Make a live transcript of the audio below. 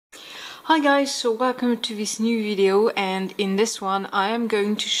Hi guys, so welcome to this new video, and in this one I am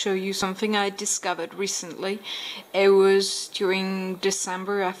going to show you something I discovered recently. It was during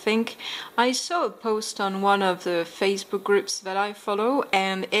December, I think. I saw a post on one of the Facebook groups that I follow,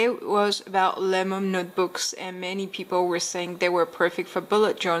 and it was about Lemome notebooks, and many people were saying they were perfect for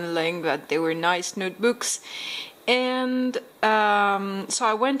bullet journaling, that they were nice notebooks. And so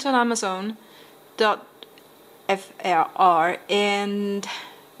I went on Amazon.fr and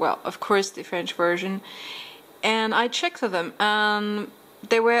well, of course the French version, and I checked for them and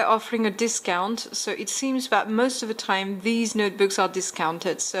they were offering a discount, so it seems that most of the time these notebooks are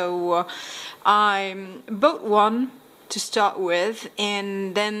discounted. So I bought one to start with,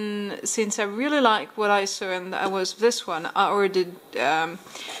 and then since I really like what I saw and that was this one, I ordered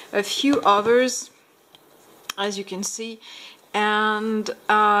a few others, as you can see. And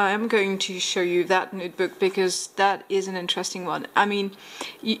I'm going to show you that notebook because that is an interesting one. I mean,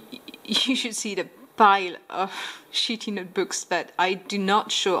 you should see the pile of shitty notebooks that I do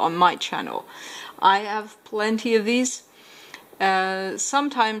not show on my channel. I have plenty of these.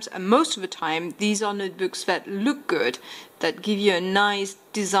 Sometimes, and most of the time, these are notebooks that look good, that give you a nice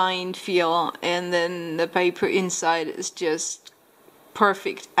designed feel, and then the paper inside is just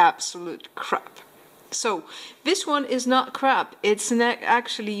perfect, absolute crap. So this one is not crap. It's an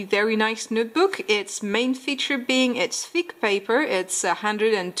actually very nice notebook. Its main feature being its thick paper. It's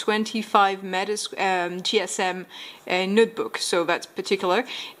 125 GSM notebook, so that's particular.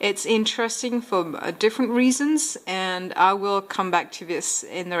 It's interesting for different reasons, and I will come back to this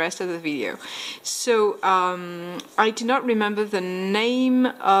in the rest of the video. So I do not remember the name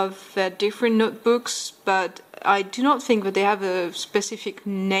of the different notebooks, but I do not think that they have a specific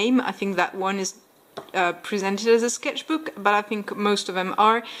name. I think that one is presented as a sketchbook, but I think most of them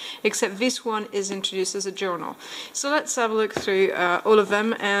are, except this one is introduced as a journal. So let's have a look through all of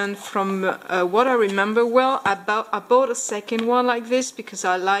them, and from what I remember, well, I bought a second one like this because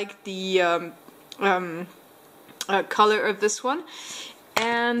I like the color of this one,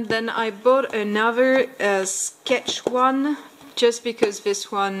 and then I bought another sketch one just because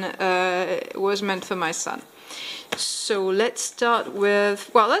this one was meant for my son. So let's start with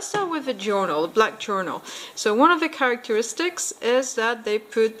a journal, a black journal. So one of the characteristics is that they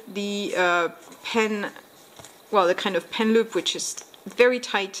put the pen, well, the kind of pen loop, which is very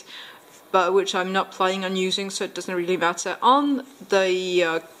tight, but which I'm not planning on using, so it doesn't really matter, on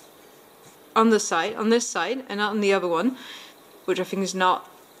the side, on this side, and not on the other one, which I think is not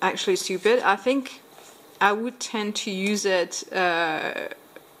actually stupid. I think I would tend to use it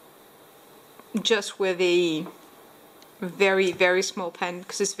just with a very, very small pen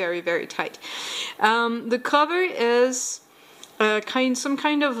because it's very, very tight. The cover is some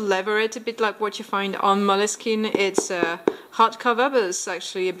kind of leatherette, a bit like what you find on Moleskine. It's a hardcover, but it's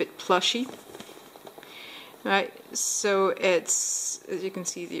actually a bit plushy. Right, so it's, as you can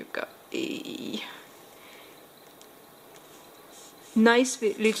see, you've got a nice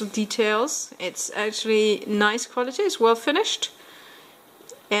little details. It's actually nice quality, it's well finished,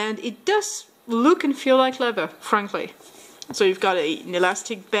 and it does look and feel like leather, frankly. So you've got an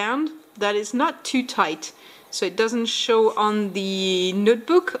elastic band that is not too tight, so it doesn't show on the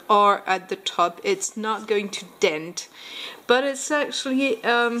notebook or at the top. It's not going to dent, but it's actually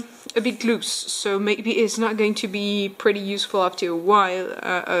a bit loose, so maybe it's not going to be pretty useful after a while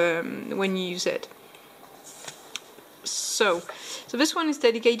when you use it. So this one is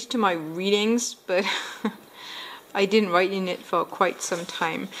dedicated to my readings, but I didn't write in it for quite some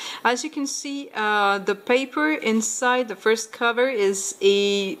time. As you can see, the paper inside the first cover is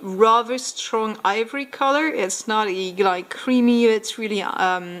a rather strong ivory color. It's not a like creamy, it's really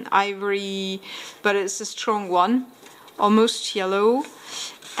ivory, but it's a strong one, almost yellow.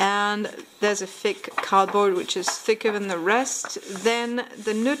 And there's a thick cardboard which is thicker than the rest. Then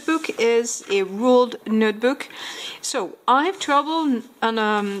the notebook is a ruled notebook. So I have trouble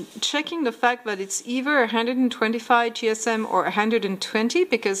checking the fact that it's either 125 GSM or 120,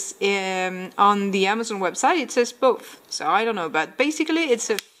 because on the Amazon website it says both. So I don't know, but basically it's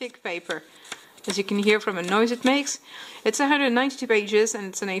a thick paper. As you can hear from the noise it makes. It's 192 pages and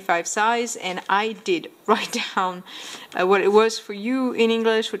it's an A5 size, and I did write down what it was for you in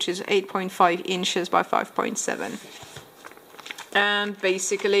English, which is 8.5 inches by 5.7. And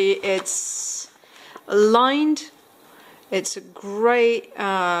basically it's lined, it's a grey,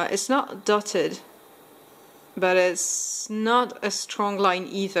 it's not dotted, but it's not a strong line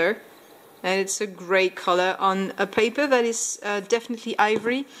either. And it's a grey color on a paper that is definitely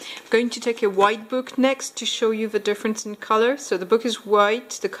ivory. I'm going to take a white book next to show you the difference in color. So the book is white,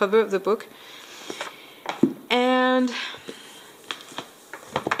 the cover of the book, and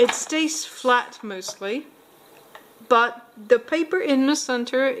It stays flat mostly, but the paper in the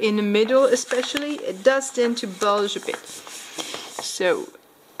center, in the middle especially, it does tend to bulge a bit. So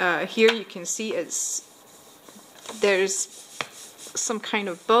here you can see there's some kind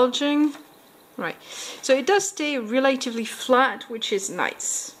of bulging, right? So it does stay relatively flat, which is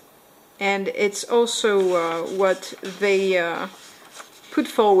nice, and it's also what they put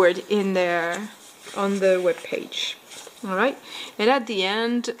forward in on the web page. All right, and at the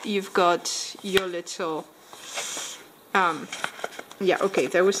end you've got your little yeah, okay,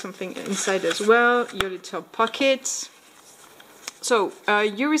 there was something inside as well, your little pocket. So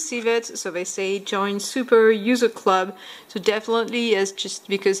you receive it, so they say join super user club, so definitely it's just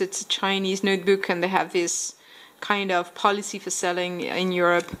because it's a Chinese notebook and they have this kind of policy for selling in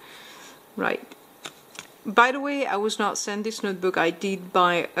Europe, right? By the way, I was not sent this notebook, I did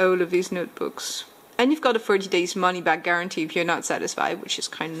buy all of these notebooks. And you've got a 30 days money back guarantee if you're not satisfied, which is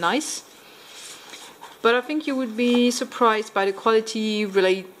kind of nice. But I think you would be surprised by the quality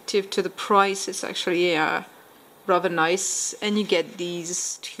relative to the price. It's actually rather nice, and you get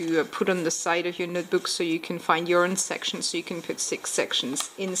these to put on the side of your notebook so you can find your own section, so you can put 6 sections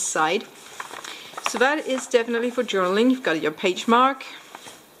inside. So that is definitely for journaling. You've got your page mark.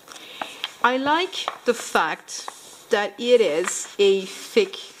 I like the fact that it is a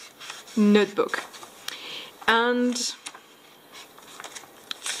thick notebook, and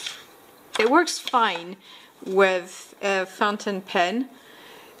it works fine with a fountain pen.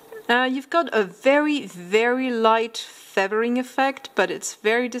 You've got a very, very light feathering effect, but it's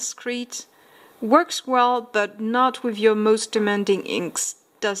very discreet. Works well, but not with your most demanding inks.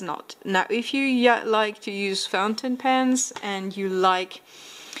 Does not. Now, if you like to use fountain pens and you like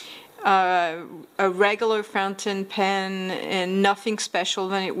a regular fountain pen and nothing special,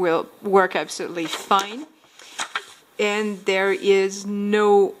 then it will work absolutely fine. And there is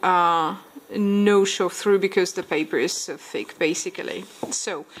no show through because the paper is so thick, basically.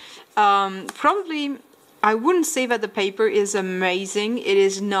 So probably I wouldn't say that the paper is amazing. It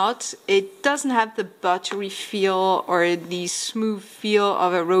is not. It doesn't have the buttery feel or the smooth feel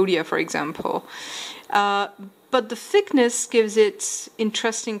of a Rhodia, for example. But the thickness gives it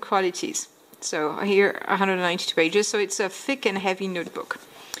interesting qualities. So here 192 pages, so it's a thick and heavy notebook.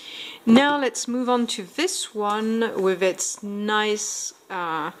 Now let's move on to this one with its nice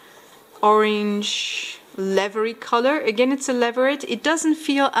orange leathery color. Again, it's a leverette. It doesn't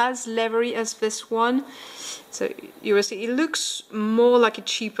feel as leathery as this one. So you will see it looks more like a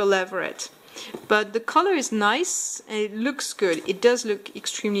cheaper leverette. But the color is nice and it looks good. It does look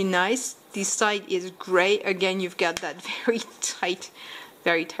extremely nice. The side is gray. Again, you've got that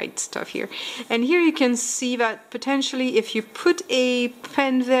very tight stuff here. And here you can see that potentially if you put a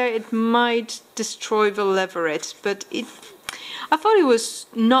pen there, it might destroy the leverette. But I thought it was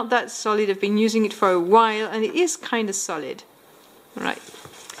not that solid. I've been using it for a while and it is kind of solid. All right.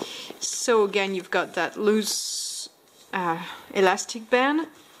 So again, you've got that loose elastic band.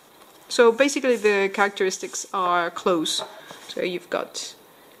 So basically the characteristics are close. So you've got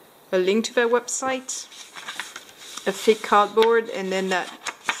a link to their website, a thick cardboard, and then that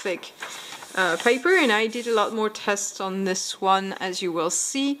thick paper. And I did a lot more tests on this one, as you will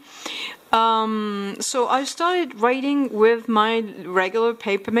see. So I started writing with my regular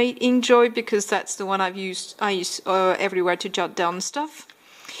Papermate Inkjoy because that's the one I use everywhere to jot down stuff.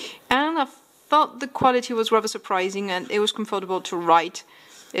 And I thought the quality was rather surprising and it was comfortable to write.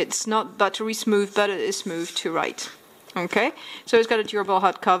 It's not buttery smooth, but it is smooth to write. Okay, so it's got a durable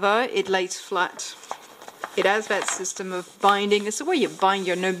hardcover, it lays flat. It has that system of binding. It's the way you bind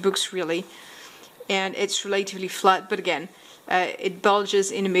your notebooks, really. And it's relatively flat, but again, it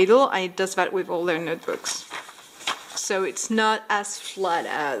bulges in the middle, and it does that with all their notebooks. So it's not as flat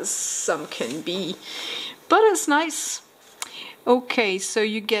as some can be, but it's nice. Okay, so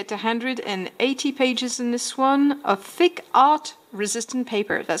you get 180 pages in this one, a thick art-resistant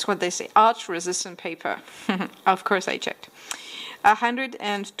paper. That's what they say, art-resistant paper. Of course I checked.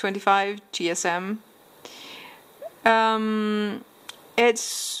 125 GSM.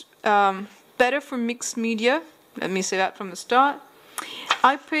 It's better for mixed media. Let me say that from the start.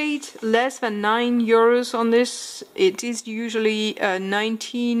 I paid less than €9 on this. It is usually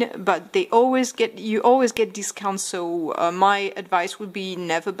 19, but you always get discounts. So my advice would be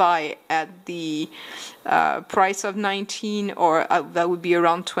never buy at the price of 19, or that would be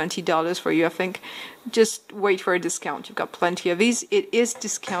around $20 for you, I think. Just wait for a discount. You've got plenty of these. It is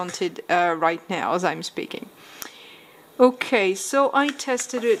discounted right now as I'm speaking. Okay, so I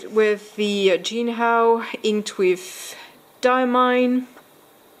tested it with the Jinhao inked with diamine.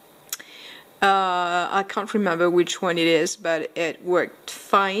 I can't remember which one it is, but it worked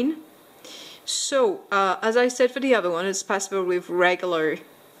fine. So, as I said for the other one, it's passable with regular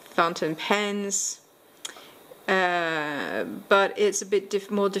fountain pens, but it's a bit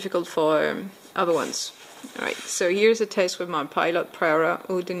more difficult for other ones. Alright, so here's a test with my Pilot Prera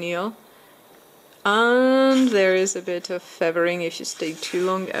Eau de Nil. And there is a bit of feathering if you stay too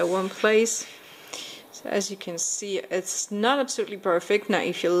long at one place. So as you can see, it's not absolutely perfect. Now,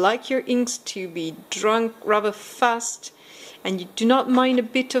 if you like your inks to be drunk rather fast, and you do not mind a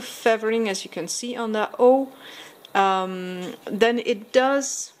bit of feathering, as you can see on that O, then it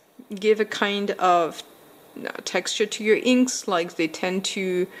does give a kind of texture to your inks, like they tend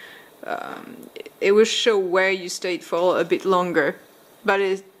to, it will show where you stayed for a bit longer, but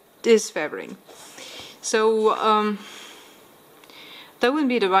it is feathering. So that would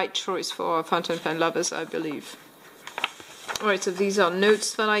be the right choice for fountain pen lovers, I believe. Alright, so these are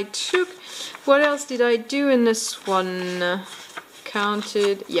notes that I took. What else did I do in this one?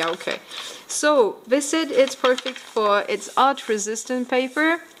 Counted. Yeah, okay. So they said it's perfect for its art resistant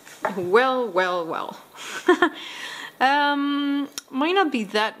paper. Well. Might not be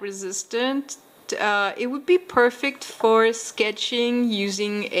that resistant. It would be perfect for sketching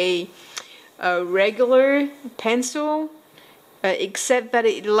using a regular pencil, except that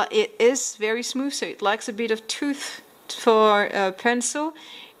it is very smooth, so it lacks a bit of tooth for a pencil.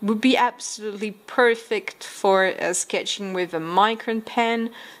 It would be absolutely perfect for sketching with a micron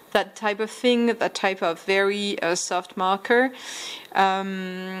pen, that type of thing, that type of very soft marker.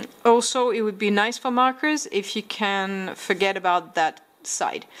 Also, it would be nice for markers if you can forget about that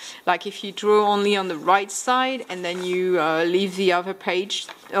side. Like if you draw only on the right side and then you leave the other page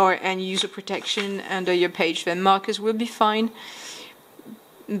and use a protection under your page, then markers will be fine.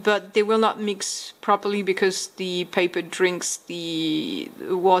 But they will not mix properly because the paper drinks the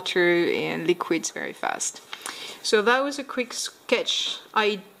water and liquids very fast. So that was a quick sketch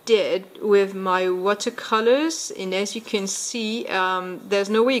I did with my watercolors, and as you can see, there's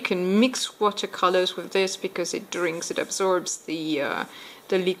no way you can mix watercolors with this because it absorbs the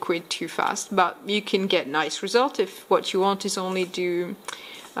liquid too fast. But you can get nice result if what you want is only do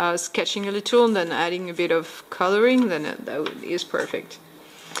sketching a little and then adding a bit of coloring, then that is perfect.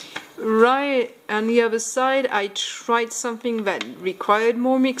 Right, on the other side, I tried something that required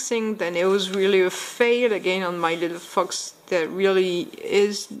more mixing, then it was really a fail again on my little fox. That really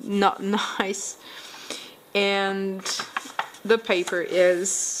is not nice, and the paper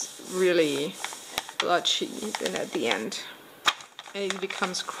is really blotchy then at the end, and it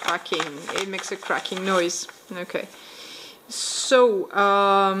becomes cracking. It makes a cracking noise. Okay. So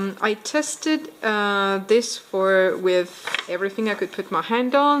I tested this with everything I could put my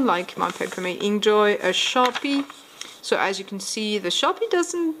hand on, like my Papermate Inkjoy, a Sharpie. So as you can see, the Sharpie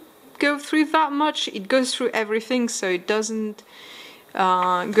doesn't go through that much. It goes through everything, so it doesn't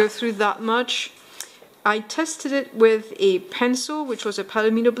go through that much. I tested it with a pencil, which was a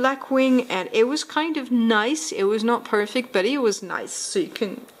Palomino Blackwing, and it was kind of nice. It was not perfect, but it was nice. So you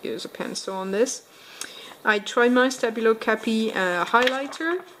can use a pencil on this. I tried my Stabilo Cappy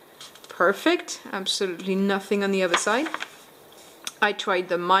highlighter. Perfect. Absolutely nothing on the other side. I tried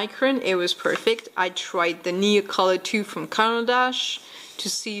the Micron. It was perfect. I tried the Neocolor 2 from Color Dash to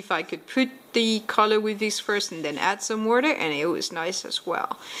see if I could put the color with this first and then add some water, and it was nice as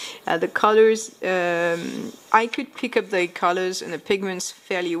well. The colors, I could pick up the colors and the pigments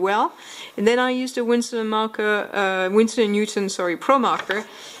fairly well, and then I used a Winston & Newton Pro marker,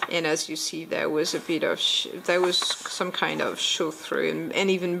 and as you see, there was a bit of there was some kind of show through and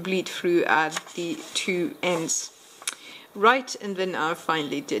even bleed through at the two ends. Right, and then I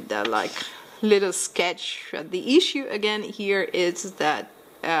finally did that like little sketch. The issue again here is that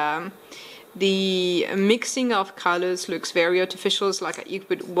the mixing of colors looks very artificial. It's like you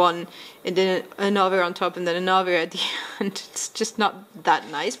put one and then another on top and then another at the end. It's just not that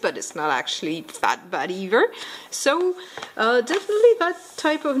nice, but it's not actually that bad either. So definitely that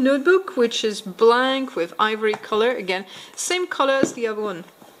type of notebook, which is blank with ivory color. Again, same color as the other one,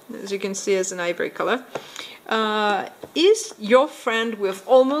 as you can see, as an ivory color. Is your friend with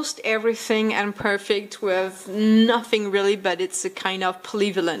almost everything and perfect with nothing really, but it's a kind of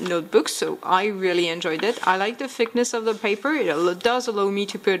polyvalent notebook, so I really enjoyed it. I like the thickness of the paper. It does allow me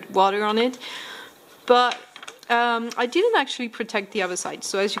to put water on it, but I didn't actually protect the other side.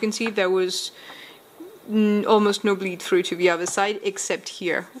 So as you can see, there was almost no bleed through to the other side, except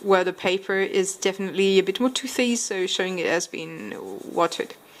here, where the paper is definitely a bit more toothy, so showing it has been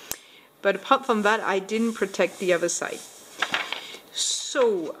watered. But apart from that, I didn't protect the other side.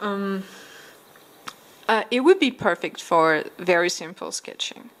 So, it would be perfect for very simple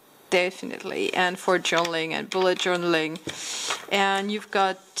sketching. definitely, and for journaling and bullet journaling. And you've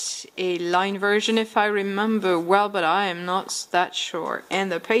got a line version if I remember well, but I am not that sure.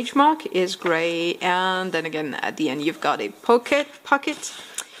 And the page mark is grey, and then again at the end you've got a pocket,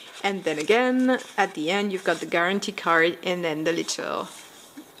 and then again at the end you've got the guarantee card, and then the little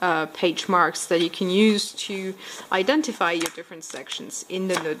page marks that you can use to identify your different sections in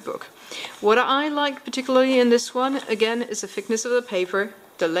the notebook. What I like particularly in this one, again, is the thickness of the paper,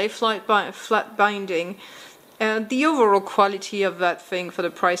 the lay flat binding, and the overall quality of that thing for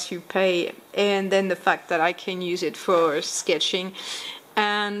the price you pay, and then the fact that I can use it for sketching.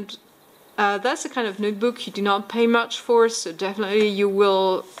 And that's the kind of notebook you do not pay much for, so definitely you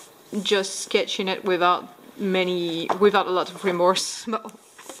will just sketch in it without a lot of remorse about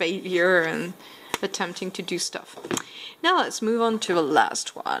failure and attempting to do stuff. Now let's move on to the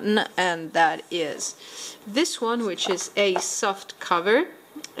last one, and that is this one, which is a soft cover.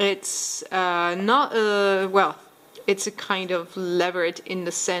 It's not a, well, it's a kind of levered in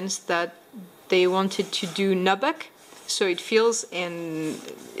the sense that they wanted to do nubuck, so it feels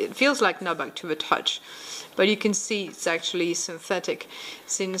like nubuck to the touch. But you can see it's actually synthetic,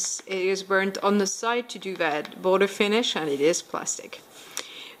 since it is burnt on the side to do that border finish, and it is plastic.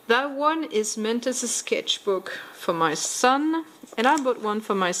 That one is meant as a sketchbook for my son, and I bought one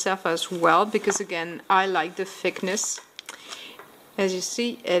for myself as well, because again, I like the thickness. As you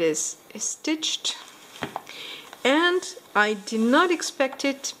see, it is stitched, and I did not expect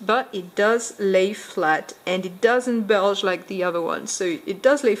it, but it does lay flat, and it doesn't bulge like the other one, so it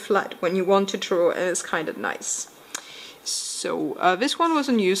does lay flat when you want to draw, and it's kind of nice. So this one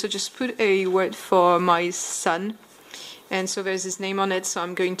wasn't used, I just put a word for my son, and so there's his name on it, so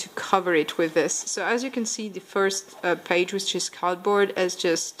I'm going to cover it with this. So as you can see, the first page, which is cardboard, is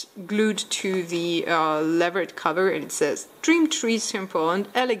just glued to the levered cover, and it says Dream Tree, simple and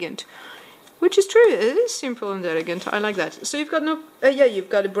elegant. Which is true, it is simple and elegant, I like that. So you've got no, yeah, you've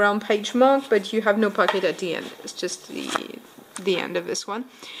got a brown page mark, but you have no pocket at the end. It's just the end of this one.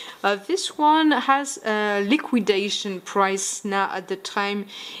 This one has a liquidation price now at the time.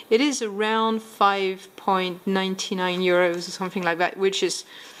 It is around 5.99 euros or something like that, which is,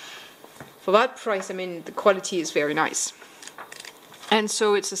 for that price, I mean, the quality is very nice. And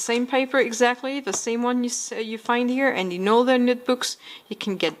so it's the same paper exactly, the same one you find here, and in all their notebooks you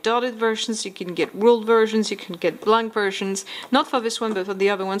can get dotted versions, you can get ruled versions, you can get blank versions, not for this one but for the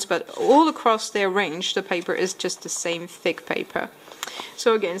other ones, but all across their range the paper is just the same thick paper.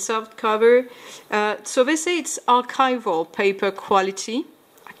 So again, soft cover, so they say it's archival paper quality.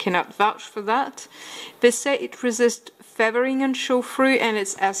 I cannot vouch for that. They say it resists feathering and show through, and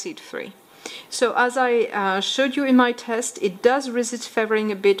it's acid free. So as I showed you in my test, it does resist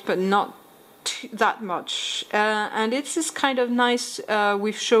feathering a bit, but not that much. And it's this kind of nice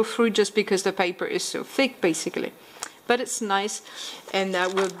with show through, just because the paper is so thick, basically. But it's nice, and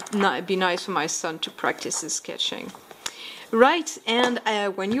that will be nice for my son to practice his sketching. Right, and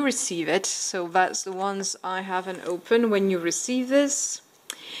when you receive it, so that's the ones I haven't opened. When you receive this,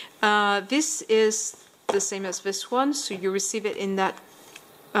 this is the same as this one, so you receive it in that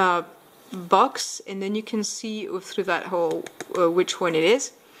box, and then you can see through that hole which one it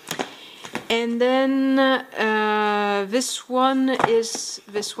is. And then this one is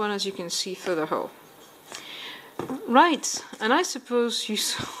this one, as you can see through the hole. Right, and I suppose you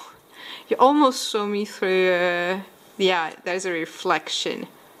almost saw me through. Yeah, there's a reflection.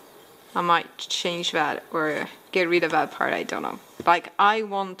 I might change that or get rid of that part, I don't know. Like, I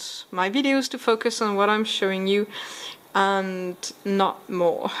want my videos to focus on what I'm showing you and not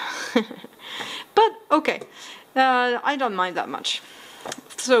more. But okay, I don't mind that much.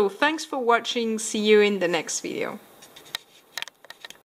 So thanks for watching, see you in the next video.